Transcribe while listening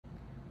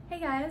Hey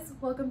guys,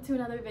 welcome to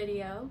another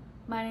video.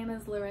 My name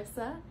is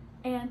Larissa,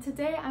 and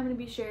today I'm going to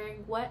be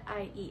sharing what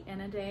I eat in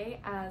a day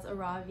as a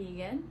raw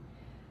vegan.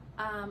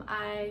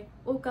 I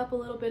woke up a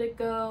little bit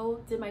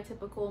ago, did my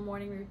typical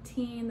morning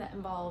routine that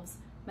involves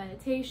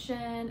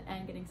meditation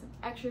and getting some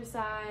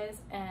exercise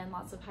and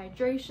lots of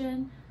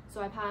hydration. So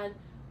I've had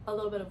a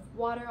little bit of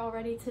water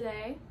already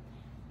today,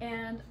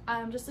 and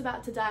I'm just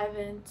about to dive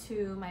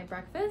into my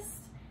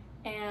breakfast.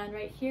 And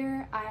right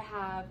here I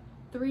have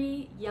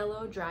 3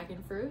 yellow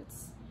dragon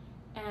fruits.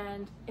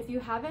 And if you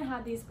haven't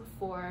had these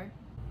before,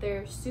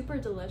 they're super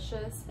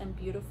delicious and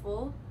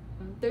beautiful.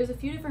 There's a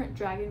few different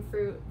dragon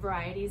fruit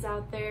varieties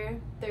out there.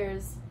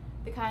 There's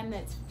the kind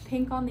that's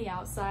pink on the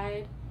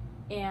outside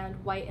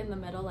and white in the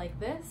middle like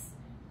this.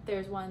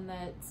 There's one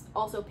that's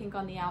also pink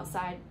on the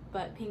outside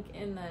but pink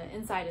in the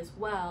inside as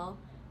well.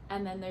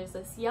 And then there's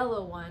this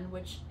yellow one,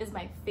 which is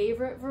my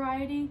favorite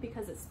variety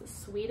because it's the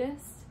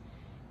sweetest.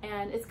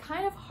 And it's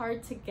kind of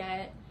hard to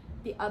get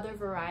the other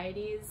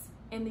varieties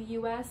in the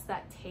US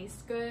that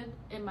taste good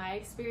in my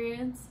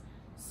experience,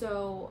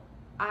 so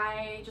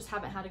I just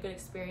haven't had a good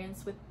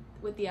experience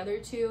with the other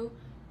two.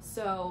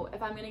 So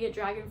if I'm gonna get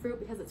dragon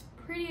fruit, because it's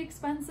pretty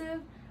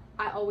expensive,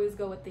 I always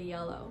go with the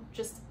yellow.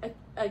 Just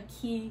a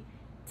key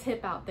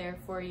tip out there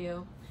for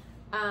you.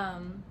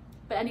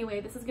 But anyway,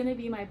 this is gonna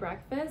be my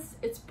breakfast.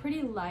 It's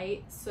pretty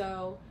light,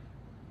 so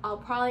I'll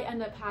probably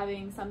end up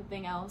having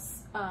something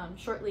else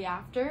shortly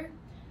after.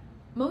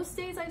 Most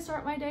days I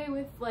start my day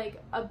with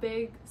like a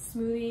big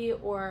smoothie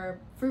or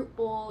fruit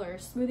bowl or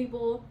smoothie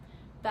bowl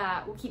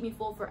that will keep me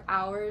full for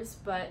hours,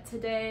 but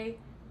today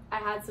I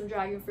had some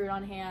dragon fruit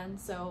on hand,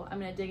 so I'm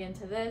gonna dig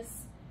into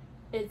this.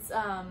 It's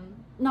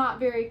not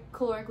very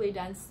calorically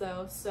dense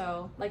though,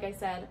 so like I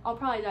said, I'll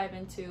probably dive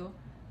into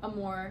a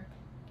more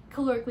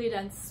calorically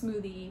dense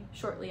smoothie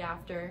shortly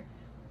after,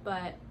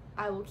 but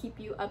I will keep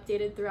you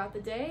updated throughout the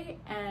day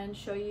and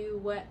show you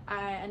what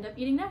I end up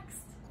eating next.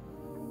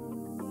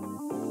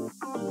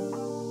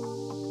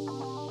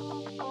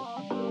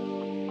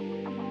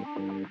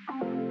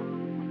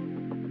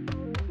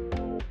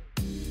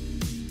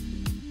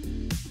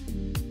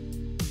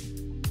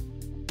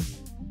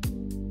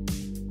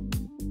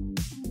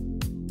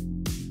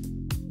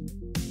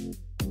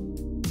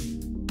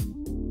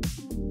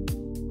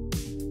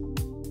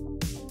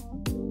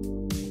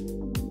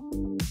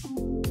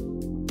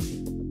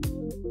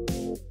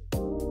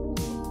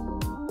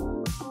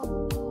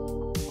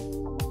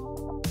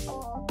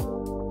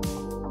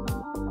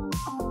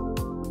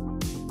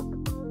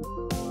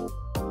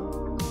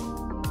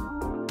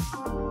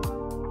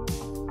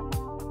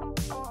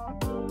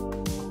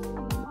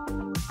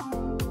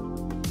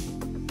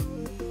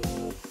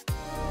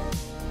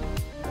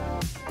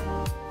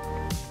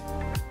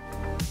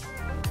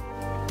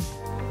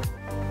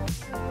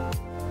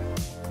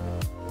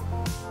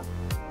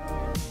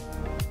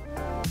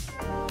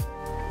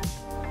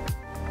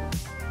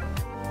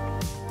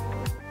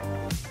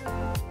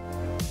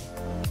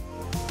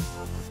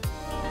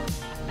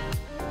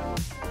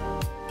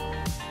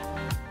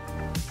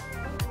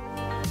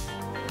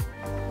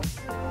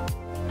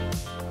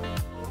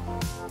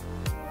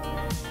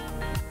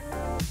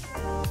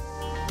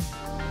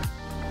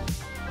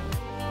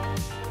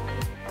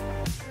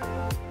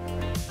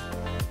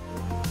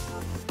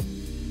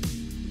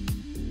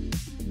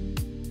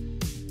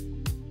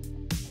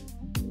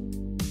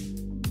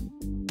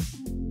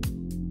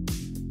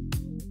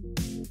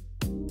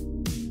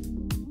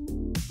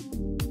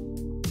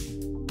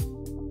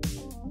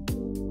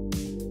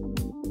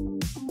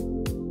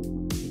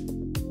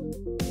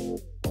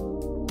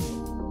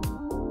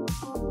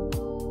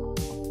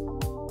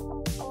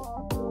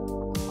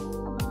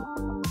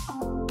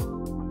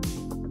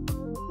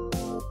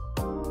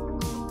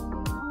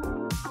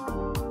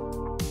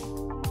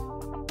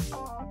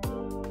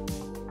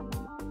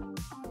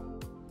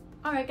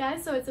 Alright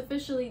guys, so it's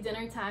officially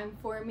dinner time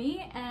for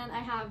me, and I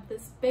have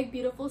this big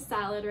beautiful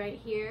salad right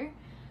here.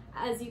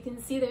 As you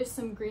can see, there's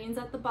some greens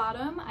at the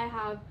bottom. I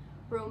have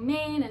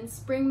romaine and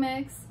spring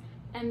mix,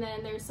 and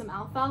then there's some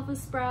alfalfa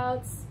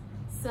sprouts,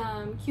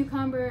 some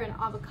cucumber and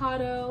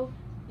avocado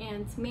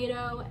and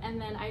tomato, and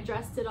then I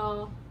dressed it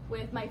all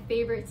with my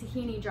favorite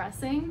tahini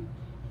dressing.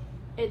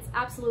 It's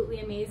absolutely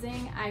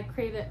amazing. I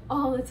crave it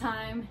all the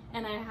time,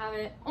 and I have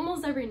it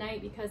almost every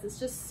night because it's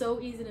just so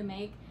easy to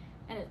make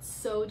and it's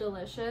so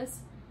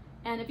delicious.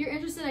 And if you're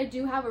interested, I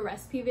do have a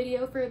recipe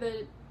video for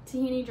the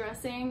tahini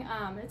dressing.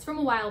 It's from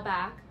a while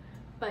back,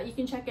 but you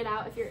can check it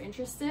out if you're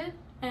interested.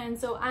 And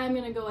so I'm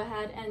gonna go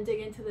ahead and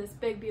dig into this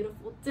big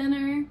beautiful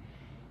dinner,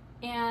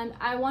 and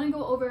I want to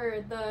go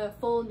over the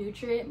full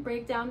nutrient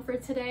breakdown for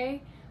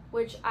today,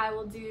 which I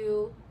will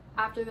do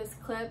after this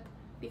clip,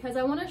 because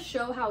I want to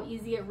show how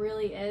easy it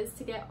really is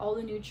to get all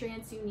the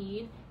nutrients you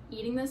need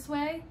eating this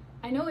way.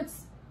 I know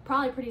it's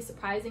probably pretty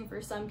surprising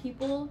for some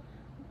people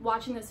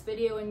watching this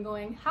video and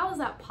going, how is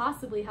that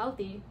possibly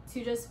healthy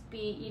to just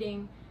be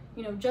eating,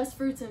 you know, just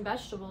fruits and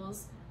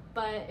vegetables?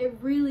 But it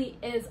really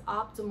is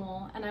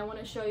optimal, and I want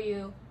to show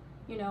you,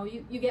 you know,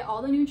 you get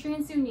all the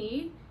nutrients you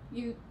need,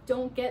 you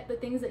don't get the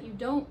things that you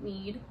don't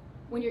need,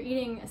 when you're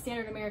eating a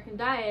standard American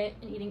diet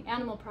and eating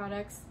animal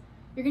products,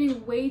 you're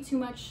getting way too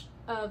much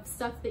of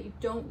stuff that you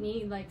don't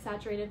need, like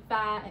saturated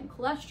fat and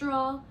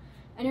cholesterol,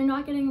 and you're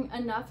not getting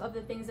enough of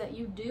the things that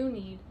you do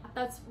need.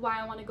 That's why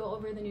I want to go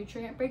over the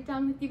nutrient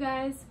breakdown with you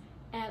guys,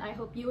 and I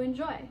hope you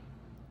enjoy.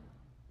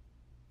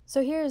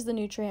 So here is the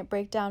nutrient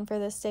breakdown for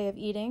this day of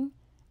eating.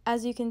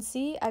 As you can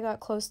see, I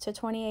got close to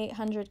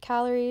 2,800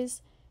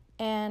 calories,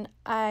 and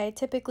I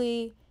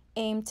typically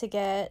aim to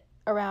get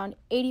around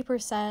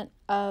 80%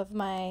 of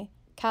my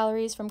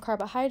calories from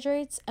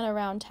carbohydrates and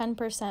around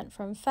 10%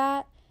 from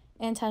fat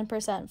and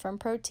 10% from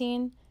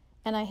protein,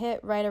 and I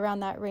hit right around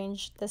that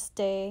range this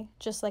day,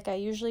 just like I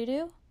usually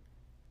do.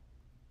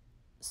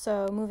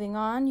 So moving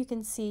on, you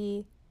can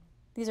see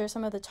these are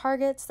some of the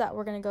targets that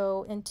we're going to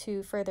go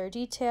into further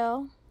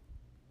detail.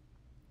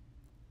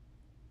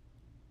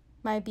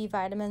 My B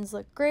vitamins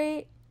look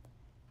great.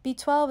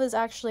 B12 is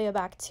actually a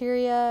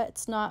bacteria.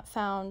 It's not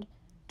found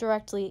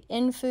directly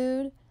in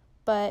food,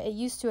 but it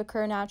used to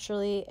occur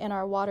naturally in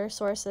our water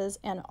sources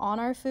and on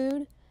our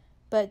food.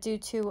 But due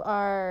to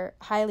our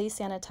highly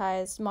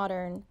sanitized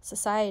modern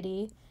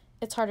society,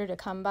 it's harder to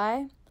come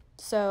by.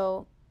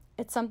 So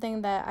it's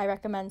something that I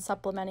recommend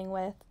supplementing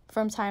with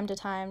from time to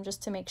time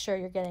just to make sure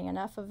you're getting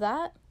enough of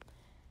that.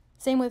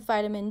 Same with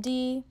vitamin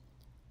D.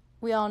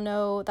 We all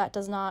know that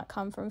does not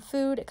come from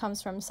food, it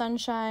comes from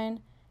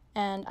sunshine.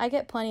 And I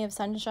get plenty of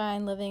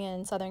sunshine living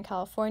in Southern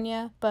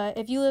California, but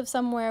if you live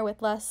somewhere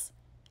with less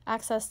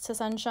access to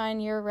sunshine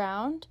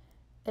year-round,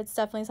 it's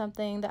definitely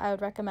something that I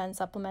would recommend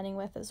supplementing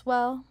with as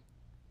well.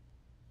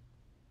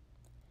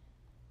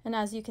 And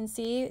as you can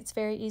see, it's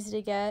very easy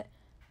to get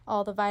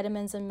all the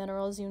vitamins and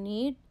minerals you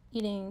need,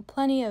 eating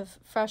plenty of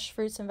fresh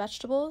fruits and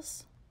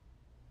vegetables,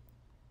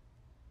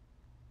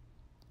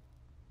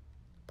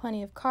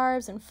 plenty of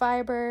carbs and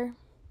fiber.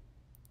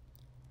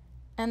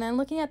 And then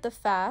looking at the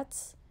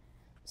fats,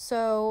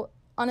 so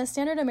on a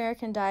standard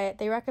American diet,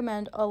 they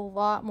recommend a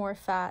lot more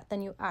fat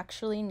than you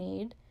actually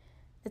need.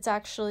 It's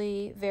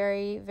actually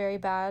very, very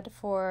bad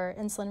for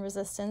insulin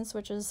resistance,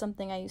 which is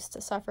something I used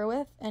to suffer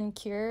with and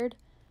cured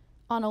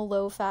on a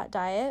low-fat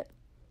diet.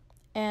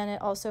 And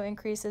it also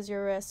increases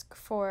your risk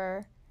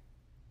for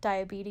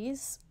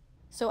diabetes.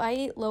 So I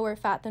eat lower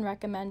fat than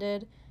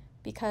recommended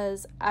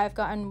because I've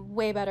gotten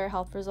way better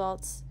health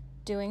results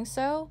doing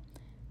so.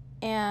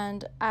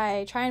 And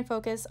I try and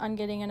focus on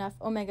getting enough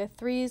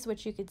omega-3s,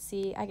 which you could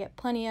see I get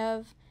plenty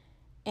of.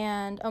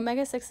 And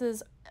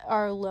omega-6s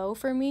are low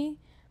for me,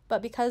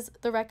 but because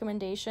the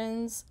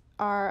recommendations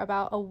are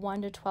about a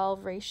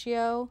 1:12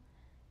 ratio,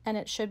 and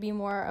it should be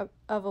more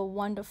of a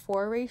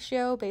 1:4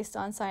 ratio based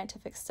on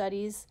scientific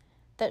studies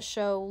that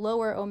show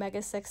lower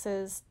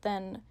omega-6s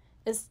than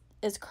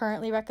is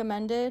currently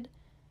recommended,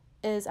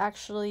 is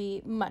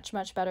actually much,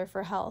 much better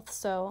for health.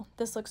 So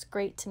this looks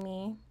great to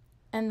me.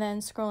 And then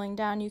scrolling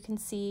down, you can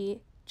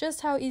see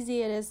just how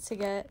easy it is to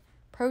get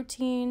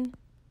protein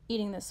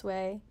eating this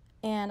way.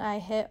 And I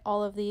hit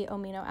all of the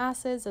amino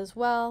acids as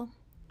well.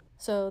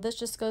 So this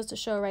just goes to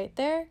show right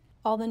there,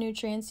 all the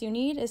nutrients you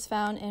need is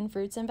found in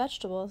fruits and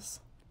vegetables.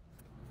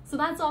 So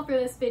that's all for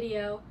this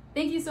video.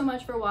 Thank you so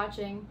much for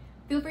watching.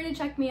 Feel free to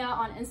check me out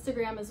on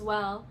Instagram as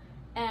well.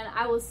 And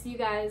I will see you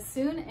guys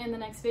soon in the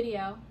next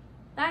video.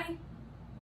 Bye!